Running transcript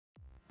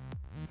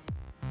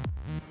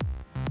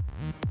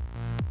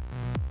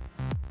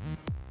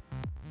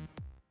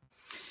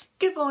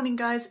Good morning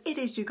guys, it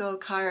is your girl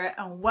Kyra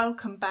and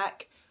welcome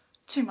back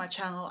to my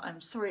channel. I'm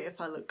sorry if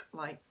I look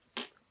like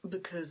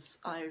because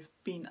I've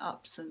been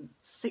up since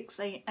 6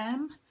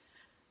 AM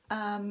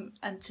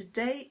and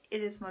today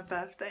it is my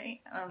birthday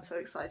and I'm so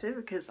excited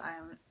because I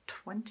am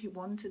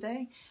 21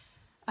 today.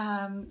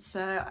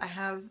 So I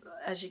have,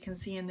 as you can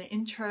see in the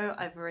intro,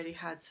 I've already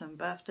had some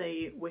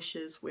birthday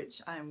wishes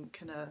which I'm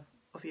gonna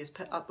obviously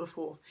put up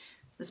before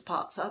this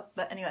part's up.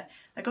 But anyway,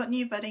 I got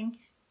new bedding.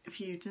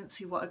 If you didn't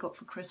see what I got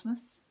for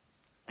Christmas,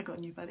 I got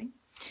new bedding.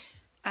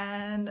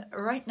 And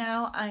right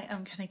now I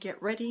am gonna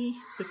get ready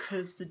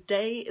because the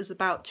day is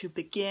about to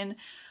begin.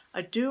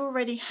 I do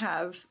already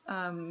have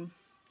some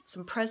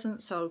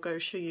presents, so I'll go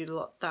show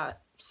you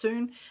that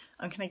soon.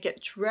 I'm gonna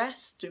get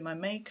dressed, do my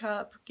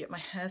makeup, get my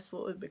hair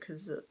sorted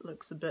because it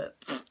looks a bit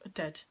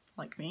dead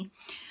like me.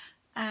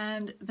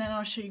 And then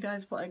I'll show you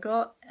guys what I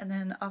got, and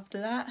then after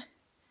that,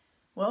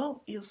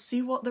 well, you'll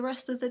see what the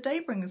rest of the day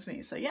brings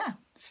me. So yeah,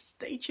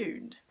 stay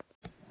tuned.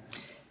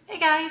 Hey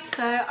guys,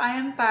 so I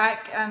am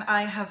back and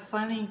I have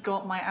finally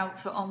got my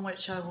outfit on,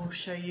 which I will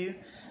show you.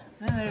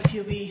 I don't know if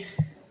you'll be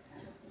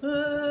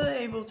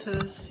able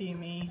to see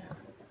me,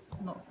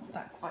 not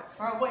that quite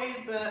far away,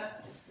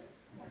 but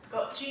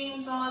got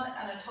jeans on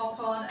and a top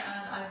on,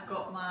 and I've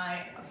got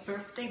my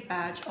birthday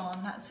badge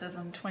on that says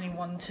I'm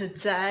 21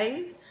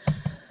 today.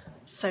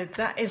 So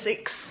that is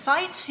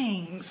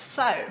exciting.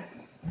 So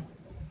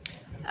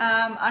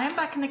I am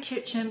back in the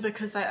kitchen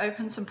because I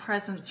opened some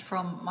presents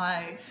from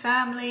my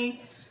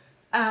family.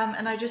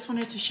 And I just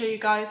wanted to show you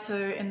guys, so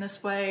in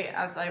this way,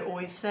 as I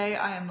always say,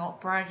 I am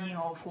not bragging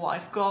of what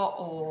I've got,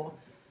 or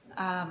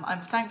I'm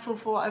thankful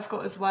for what I've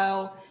got as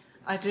well.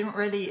 I didn't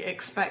really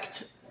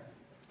expect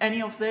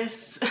any of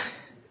this.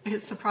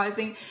 It's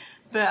surprising,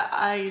 but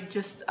I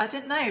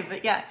didn't know.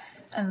 But yeah,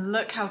 and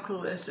look how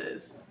cool this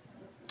is.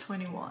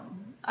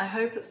 21. I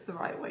hope it's the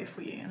right way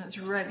for you, and it's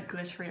really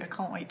glittery. I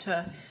can't wait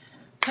to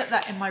put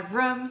that in my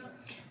room.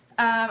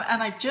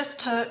 And I just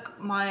took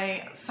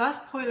my first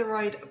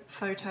Polaroid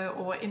photo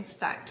or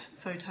Instax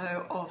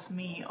photo of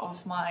me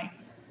of my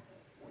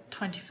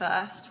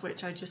 21st,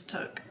 which I just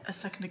took a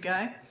second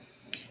ago.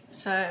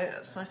 So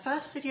it's my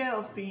first photo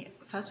of being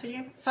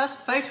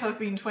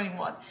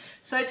 21.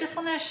 So I just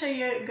want to show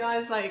you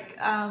guys like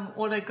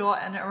what I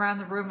got and around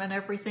the room and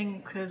everything,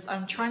 because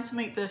I'm trying to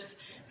make this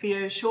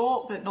video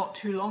short but not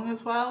too long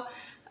as well.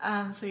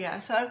 So yeah,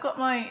 so I've got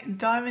my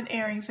diamond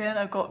earrings in,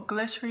 I've got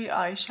glittery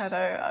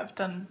eyeshadow, I've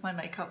done my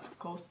makeup of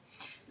course.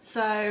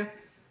 So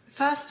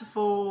first of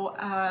all,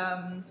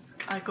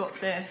 I got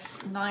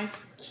this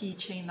nice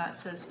keychain that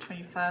says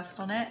 21st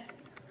on it.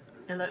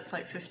 It looks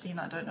like 15,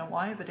 I don't know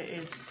why, but it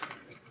is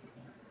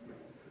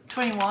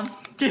 21.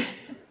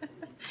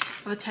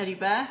 Of a teddy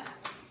bear.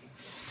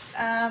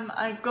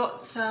 I got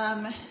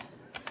some,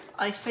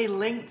 I say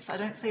links, I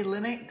don't say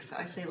Linux,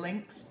 I say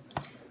links.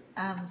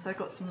 So I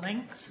got some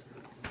links.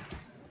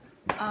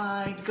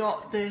 I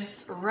got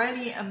this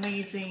really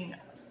amazing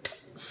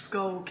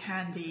skull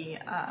candy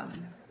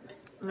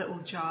little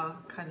jar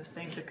kind of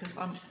thing because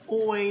I'm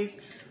always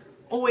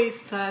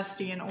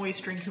thirsty and always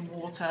drinking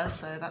water,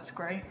 so that's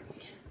great.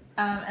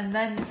 And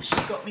then she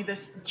got me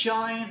this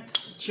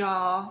giant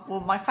jar, well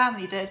my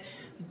family did,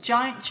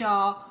 giant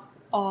jar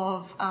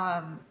of,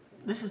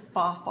 this is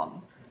bath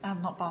bomb,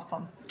 not bath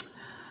bomb.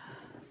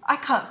 I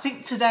can't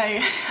think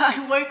today.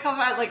 I woke up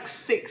at like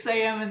 6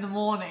 AM in the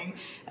morning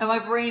and my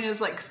brain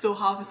is like still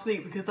half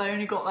asleep because I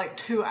only got like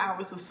 2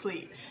 hours of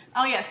sleep.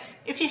 Oh yes,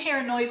 if you hear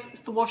a noise,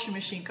 it's the washing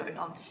machine going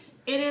on.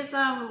 It is,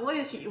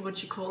 what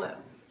do you call it?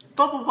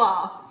 Bubble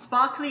bath,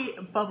 sparkly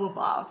bubble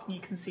bath.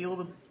 You can see all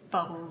the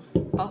bubbles,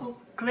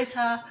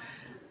 glitter.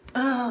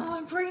 Oh,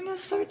 my brain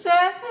is so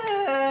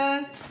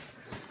dead.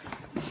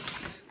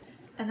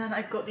 And then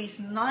I've got these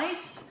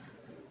nice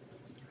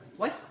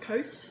West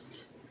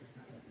Coast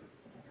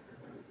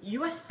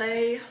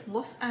USA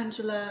Los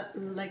Angeles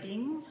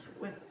leggings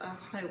with a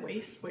high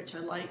waist, which I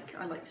like.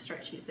 I like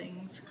stretchy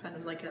things, kind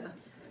of like a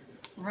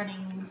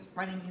running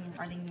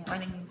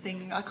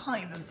thing. I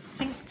can't even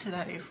think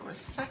today for a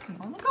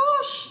second. Oh my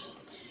gosh!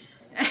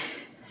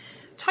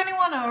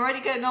 21, I'm already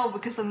getting old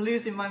because I'm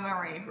losing my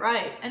memory.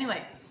 Right,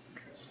 anyway.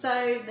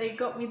 So they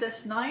got me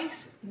this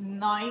nice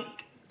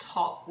Nike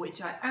top,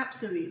 which I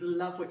absolutely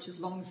love, which is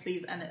long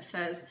sleeve, and it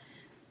says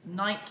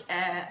Nike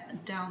Air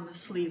down the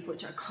sleeve,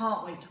 which I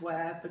can't wait to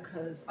wear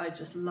because I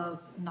just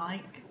love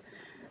Nike.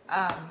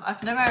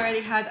 I've never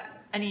really had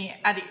any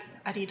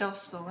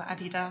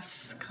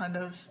Adidas kind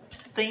of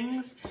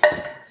things.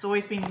 It's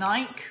always been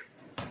Nike,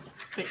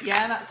 but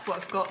yeah, that's what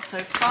I've got so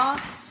far.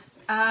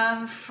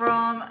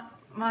 From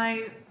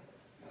my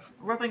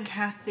Rob and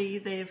Kathy,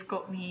 they've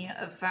got me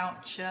a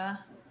voucher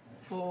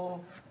for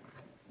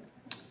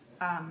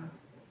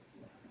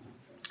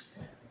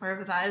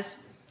wherever that is,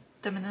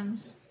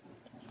 Debenhams.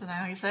 Don't know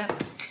how you say it.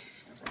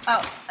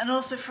 Oh, and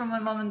also from my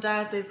mum and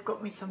dad, they've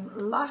got me some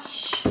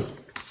Lush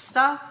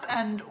stuff.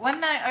 And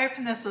when I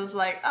opened this, I was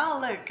like, oh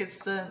look, it's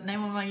the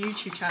name of my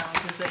YouTube channel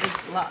because it is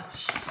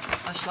Lush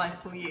Life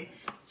for You.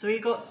 So we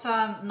got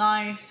some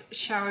nice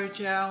shower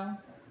gel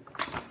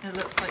It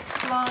looks like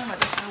slime, I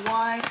don't know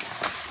why.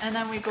 And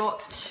then we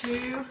got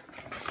 2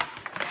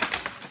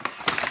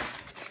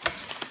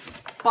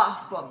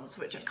 bath bombs,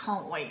 which I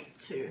can't wait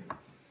to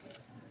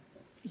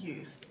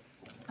use.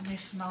 And they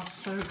smell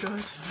so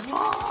good.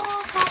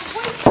 Oh, can't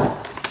wait!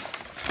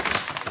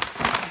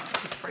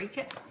 To break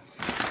it.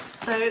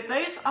 So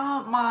those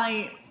are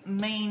my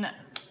main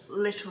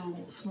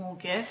little small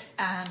gifts,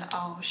 and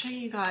I'll show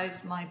you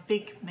guys my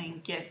big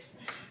main gifts.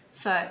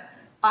 So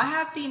I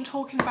have been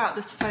talking about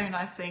this phone,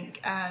 I think,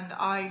 and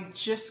I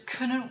just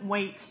couldn't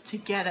wait to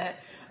get it.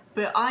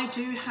 But I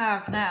do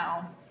have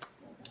now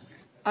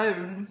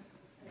own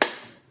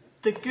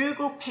the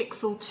Google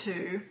Pixel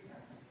 2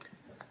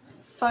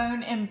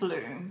 phone in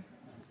blue,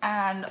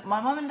 and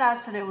my mum and dad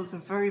said it was a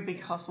very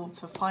big hustle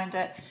to find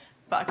it,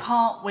 but I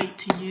can't wait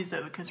to use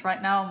it because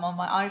right now I'm on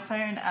my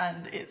iPhone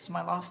and it's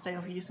my last day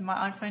of using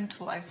my iPhone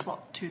till I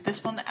swap to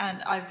this one,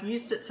 and I've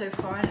used it so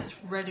far and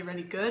it's really,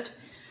 really good.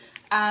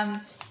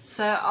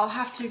 So I'll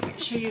have to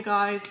show you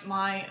guys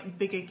my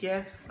bigger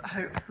gifts.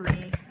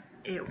 Hopefully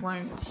it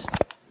won't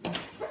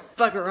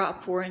bugger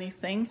up or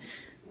anything,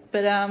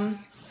 but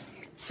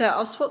so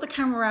I'll swap the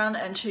camera around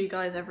and show you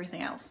guys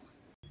everything else.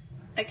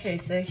 Okay,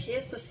 so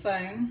here's the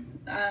phone.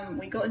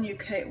 We got a new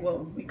case,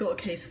 well, we got a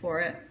case for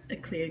it, a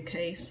clear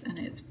case, and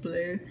it's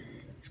blue.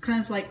 It's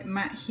kind of like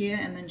matte here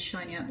and then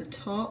shiny at the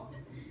top.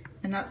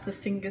 And that's the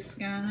finger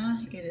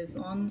scanner. It is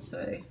on, so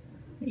there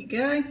you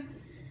go.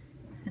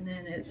 And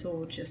then it's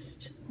all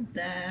just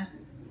there.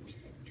 You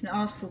can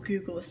ask for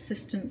Google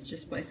Assistance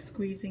just by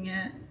squeezing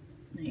it.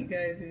 There you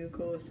go,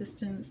 Google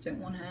Assistance, don't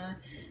want her.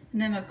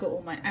 And then I've got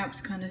all my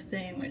apps kind of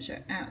thing, which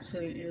I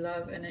absolutely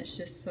love, and it's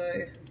just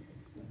so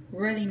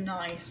really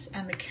nice,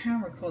 and the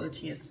camera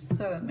quality is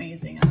so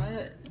amazing.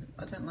 And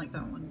I don't like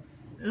that one.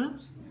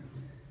 Oops.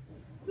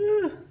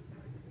 Ooh,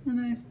 I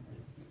know.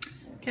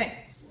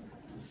 Okay.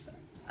 So,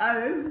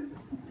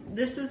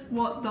 this is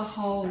what the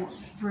whole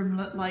room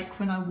looked like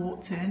when I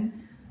walked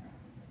in.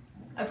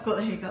 I've got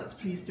the hiccups,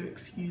 please do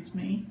excuse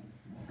me.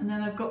 And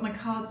then I've got my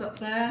cards up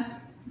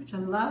there, which I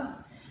love.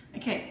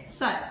 Okay,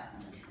 so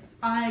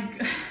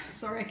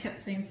sorry I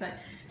kept saying so.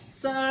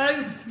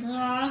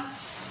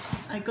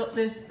 I got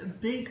this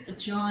big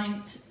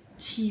giant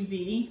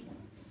TV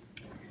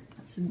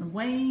that's in the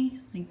way,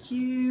 thank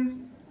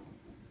you,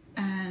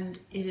 and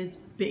it is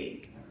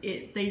big.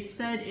 They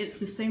said it's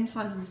the same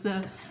size as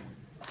the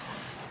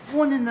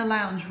one in the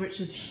lounge,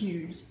 which is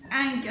huge.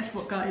 And guess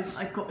what, guys,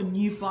 I got a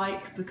new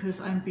bike because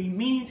I've been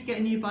meaning to get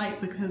a new bike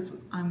because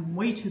I'm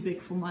way too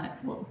big for my,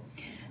 well,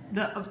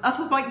 the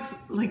upper bike's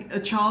like a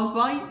child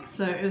bike,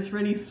 so it's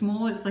really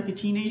small. It's like a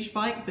teenage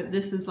bike, but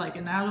this is like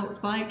an adult's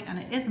bike, and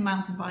it is a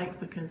mountain bike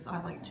because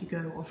I like to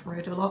go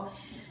off-road a lot.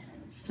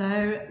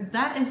 So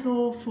that is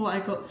all for what I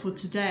got for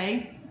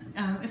today.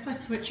 If I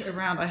switch it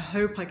around, I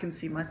hope I can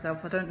see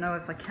myself. I don't know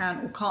if I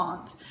can or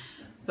can't,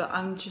 but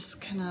I'm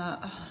just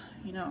gonna,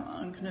 you know,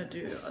 I'm gonna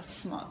do a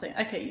smart thing.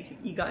 Okay,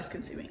 you guys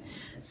can see me.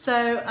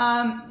 So,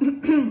 what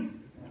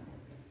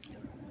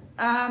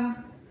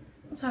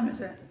time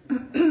is it?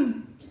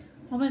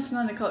 Almost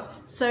 9 o'clock.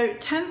 So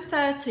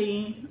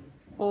 10:30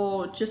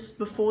 or just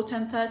before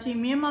 10:30,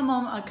 me and my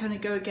mom are gonna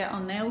go get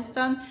our nails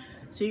done.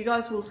 So you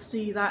guys will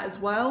see that as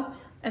well.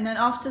 And then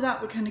after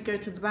that, we're gonna go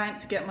to the bank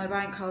to get my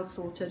bank card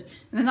sorted.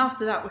 And then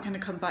after that, we're gonna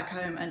come back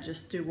home and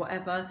just do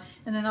whatever.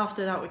 And then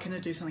after that, we're gonna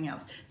do something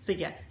else. So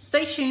yeah,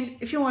 stay tuned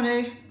if you want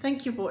to.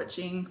 Thank you for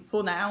watching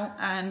for now,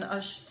 and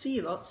I shall see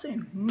you lot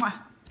soon. Mwah.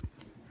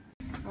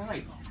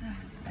 Right,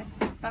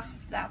 back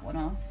that one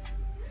on.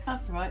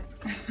 That's right.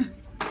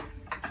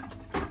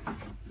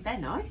 They're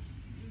nice.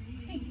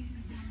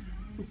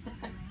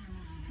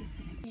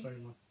 So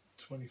my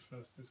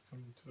 21st is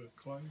coming to a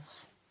close.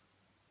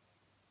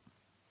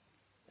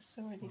 It's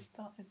already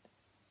started.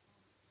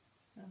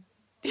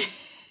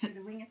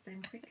 Gonna wing it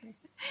then quickly.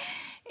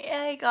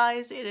 Yeah,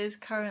 guys, it is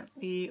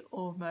currently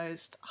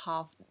almost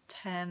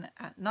 10:30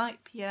 at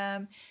night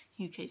PM,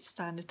 UK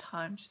Standard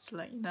Time, just to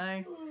let you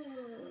know.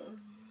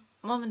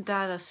 Mum and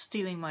Dad are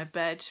stealing my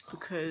bed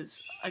because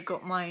I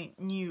got my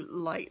new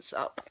lights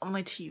up on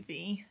my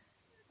TV.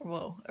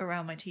 Well,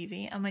 around my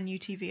TV, and my new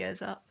TV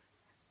is up.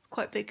 It's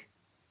quite big.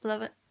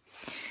 Love it.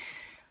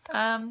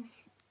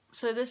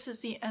 So this is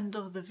the end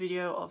of the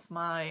video of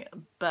my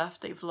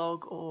birthday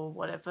vlog, or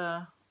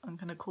whatever I'm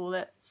gonna call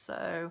it. So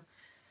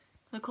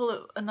I'm gonna call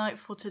it a night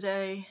for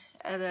today,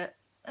 edit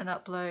and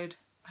upload.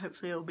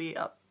 Hopefully it'll be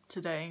up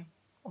today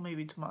or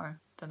maybe tomorrow.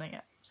 Don't know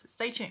yet. So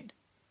stay tuned.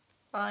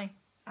 Bye.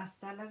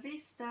 Hasta la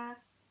vista.